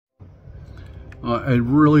I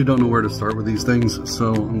really don't know where to start with these things,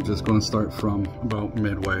 so I'm just going to start from about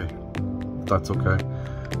midway, if that's okay.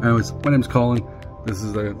 Anyways, my name's Colin. This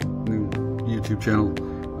is a new YouTube channel.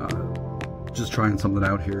 Just trying something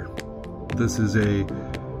out here. This is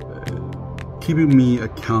keeping me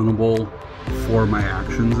accountable for my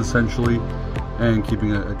actions, essentially, and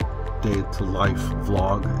keeping a day to life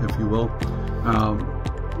vlog, if you will.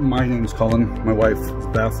 My name's Colin. My wife is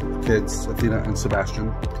Beth, kids Athena and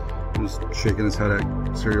Sebastian. He's shaking his head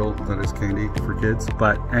at cereal that is candy for kids.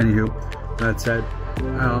 But anywho, that said,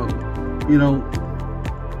 you know,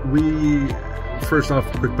 first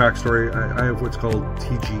off, quick backstory. I have what's called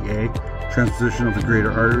T.G.A, transposition of the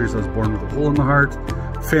greater arteries. I was born with a hole in the heart.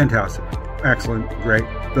 Fantastic, excellent, great.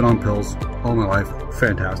 Been on pills all my life.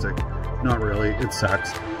 Fantastic. Not really, it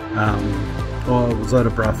sucks. Well, I was out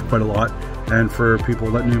of breath quite a lot, and for people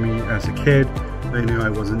that knew me as a kid, they knew I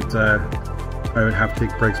wasn't, I would have to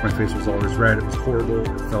take breaks. My face was always red. It was horrible.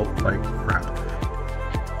 It felt like crap.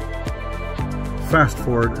 Fast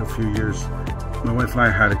forward a few years, my wife and I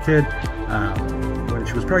had a kid. When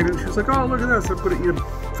she was pregnant, she was like, oh, look at this. I'm going to eat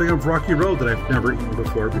a thing of Rocky Road that I've never eaten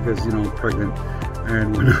before because, you know, pregnant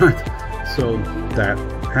and whatnot. So that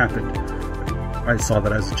happened. I saw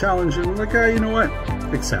that as a challenge and I'm like, you know what?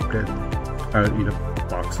 Accept it. I would eat a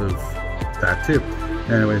box of that too.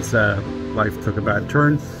 Anyways, life took a bad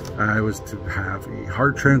turn. I was to have a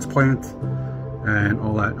heart transplant and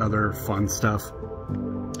all that other fun stuff.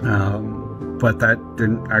 But that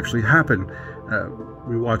didn't actually happen.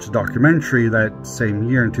 We watched a documentary that same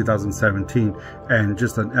year in 2017, and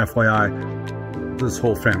just an FYI, this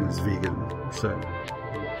whole family's vegan. So,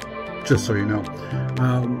 just so you know,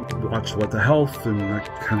 we watched What the Health, and that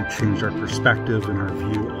kind of changed our perspective and our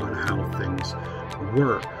view on how things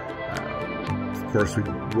were. Of course, we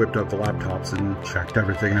whipped out the laptops and checked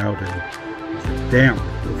everything out, and I was like, damn,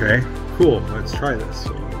 okay, cool, let's try this.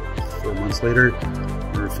 So 4 months later,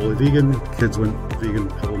 we were fully vegan. Kids went vegan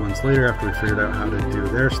a couple months later after we figured out how to do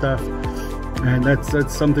their stuff. And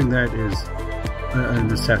that's something that is a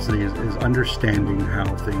necessity, is understanding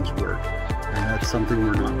how things work. And that's something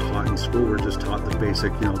we're not taught in school. We're just taught the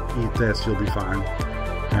basic, you know, eat this, you'll be fine.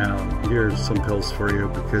 Here's some pills for you,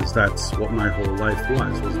 because that's what my whole life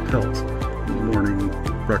was pills. Morning,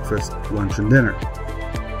 breakfast, lunch, and dinner,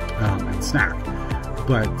 and snack.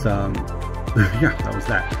 But yeah, that was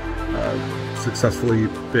that. Successfully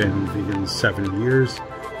been vegan 7 years.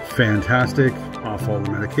 Fantastic. Off all the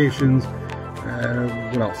medications.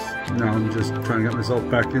 What else? Now I'm just trying to get myself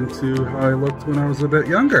back into how I looked when I was a bit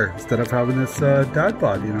younger, instead of having this dad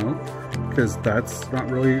bod, you know, because that's not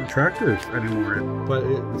really attractive anymore. But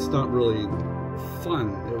it's not really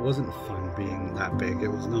fun. It wasn't fun being that big. It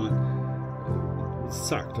was not. It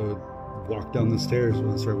sucked. I would walk down the stairs.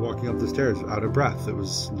 When I started walking up the stairs out of breath, it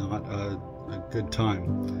was not a good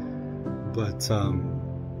time. But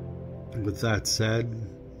with that said,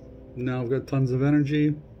 now I've got tons of energy.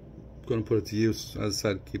 I'm going to put it to use. As I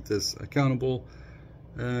said, keep this accountable,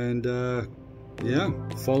 and yeah,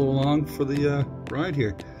 follow along for the ride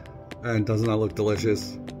here. And doesn't that look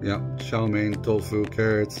delicious? Yeah, chow mein, tofu,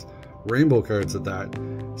 carrots, rainbow carrots at that,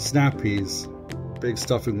 snap peas, big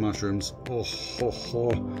stuffing mushrooms. Oh, ho, ho.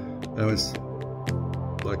 Anyways,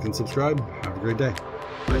 like and subscribe. Have a great day.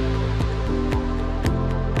 Bye.